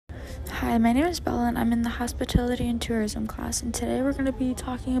Hi, my name is Bella and I'm in the hospitality and tourism class, and today we're going to be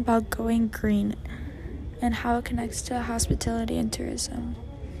talking about going green and how it connects to hospitality and tourism.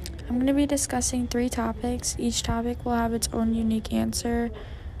 I'm going to be discussing 3 topics. Each topic will have its own unique answer.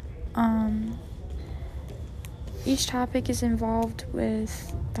 Each topic is involved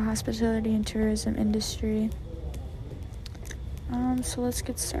with the hospitality and tourism industry. So let's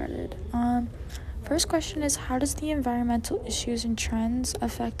get started. First question is, how does the environmental issues and trends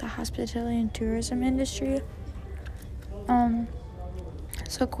affect the hospitality and tourism industry?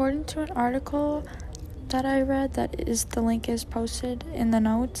 So according to an article that I read, the link is posted in the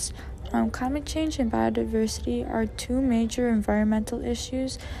notes, climate change and biodiversity are 2 major environmental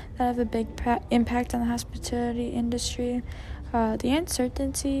issues that have a big impact on the hospitality industry. The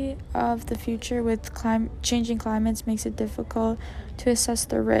uncertainty of the future with changing climates makes it difficult to assess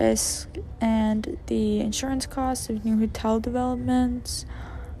the risk and the insurance costs of new hotel developments.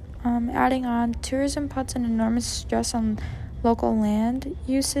 Adding on, tourism puts an enormous stress on local land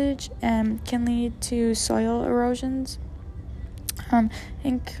usage and can lead to soil erosions,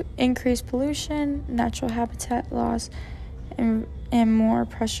 increased pollution, natural habitat loss, and more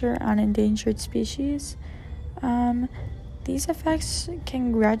pressure on endangered species. These effects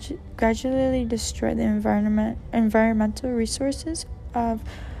can gradually destroy the environmental resources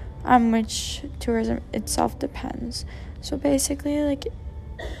on which tourism itself depends. So basically,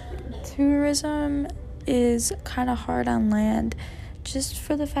 tourism is kind of hard on land, just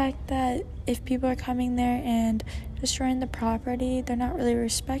for the fact that if people are coming there and destroying the property, they're not really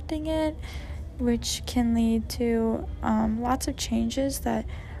respecting it, which can lead to lots of changes that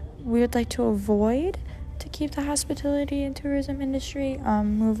we would like to avoid to keep the hospitality and tourism industry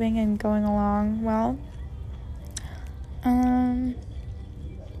moving and going along well.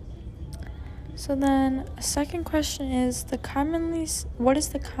 So then a second question is, what is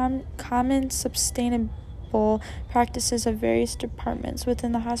the common sustainable practices of various departments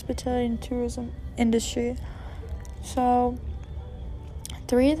within the hospitality and tourism industry? So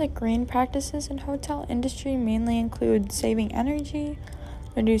 3 of the green practices in hotel industry mainly include saving energy,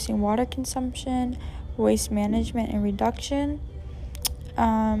 reducing water consumption, waste management and reduction.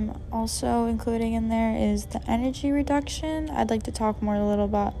 Also including in there is the energy reduction. I'd like to talk more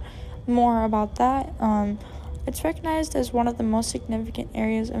about that. It's recognized as one of the most significant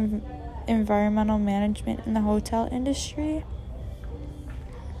areas of environmental management in the hotel industry.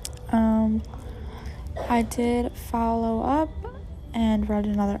 I did follow up and read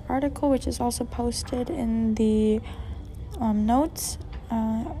another article, which is also posted in the notes.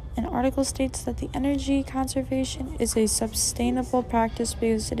 An article states that the energy conservation is a sustainable practice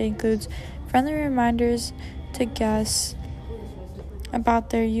because it includes friendly reminders to guests about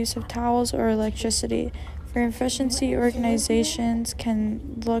their use of towels or electricity. For efficiency, organizations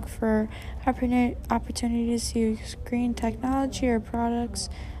can look for opportunities to use green technology or products.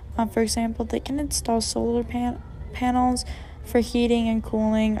 For example, they can install solar panels for heating and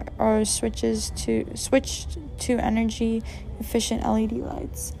cooling, or switch to energy efficient LED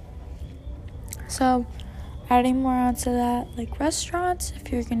lights. So adding more onto that, like restaurants, if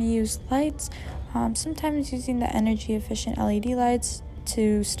you're going to use lights, sometimes using the energy efficient LED lights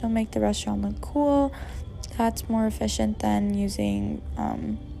to still make the restaurant look cool, that's more efficient than using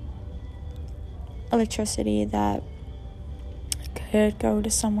electricity that could go to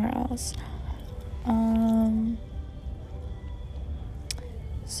somewhere else.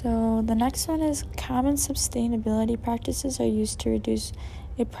 So the next one is, common sustainability practices are used to reduce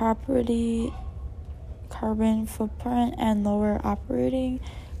a property carbon footprint and lower operating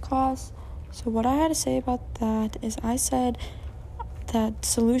costs. So what I had to say about that is, I said that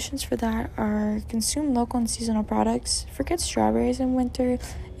solutions for that are consume local and seasonal products. Forget strawberries in winter.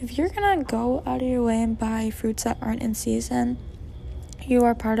 If you're gonna go out of your way and buy fruits that aren't in season, you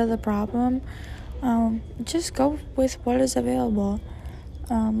are part of the problem. Just go with what is available.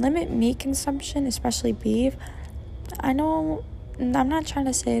 Limit meat consumption, especially beef. I know I'm not trying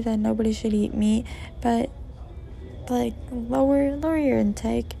to say that nobody should eat meat, but lower your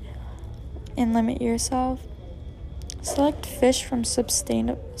intake and limit yourself. Select fish from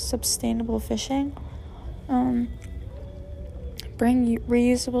sustainable fishing. Bring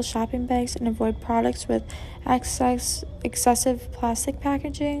reusable shopping bags and avoid products with excessive plastic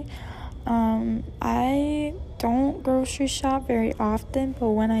packaging. I don't grocery shop very often, but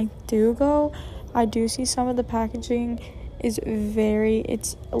when I do go, I do see some of the packaging it's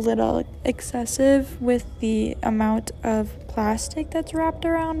a little excessive with the amount of plastic that's wrapped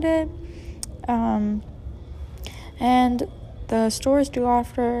around it. And the stores do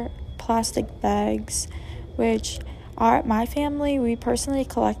offer plastic bags, which my family, we personally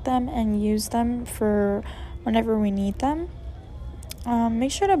collect them and use them for whenever we need them.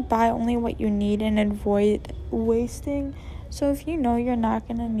 Make sure to buy only what you need and avoid wasting. So if you know you're not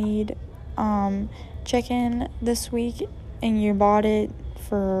going to need chicken this week and you bought it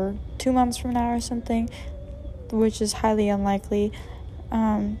for 2 months from now or something, which is highly unlikely,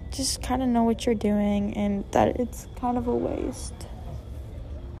 just kind of know what you're doing and that it's kind of a waste.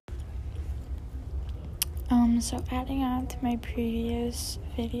 So adding on to my previous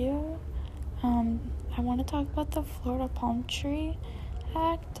video, I want to talk about the Florida Palm Tree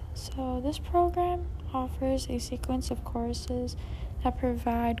Act. So this program offers a sequence of courses that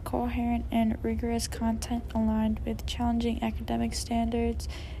provide coherent and rigorous content aligned with challenging academic standards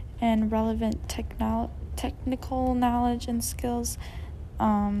and relevant technical knowledge and skills.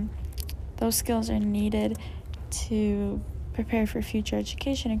 Those skills are needed to prepare for future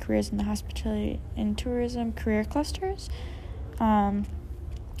education and careers in the hospitality and tourism career clusters,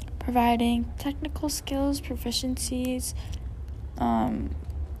 providing technical skills proficiencies.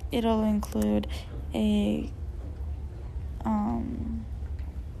 It'll include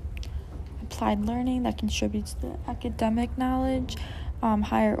applied learning that contributes to academic knowledge,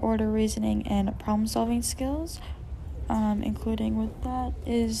 higher order reasoning and problem solving skills, including with that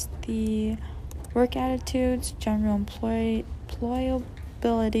is the work attitudes, general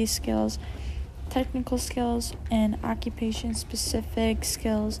employability skills, technical skills, and occupation-specific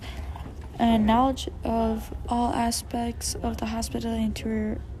skills, and knowledge of all aspects of the hospitality and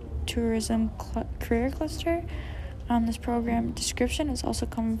tourism career cluster. This program description is also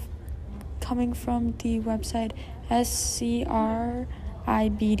coming from the website SCRIBD.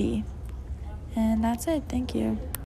 And that's it. Thank you.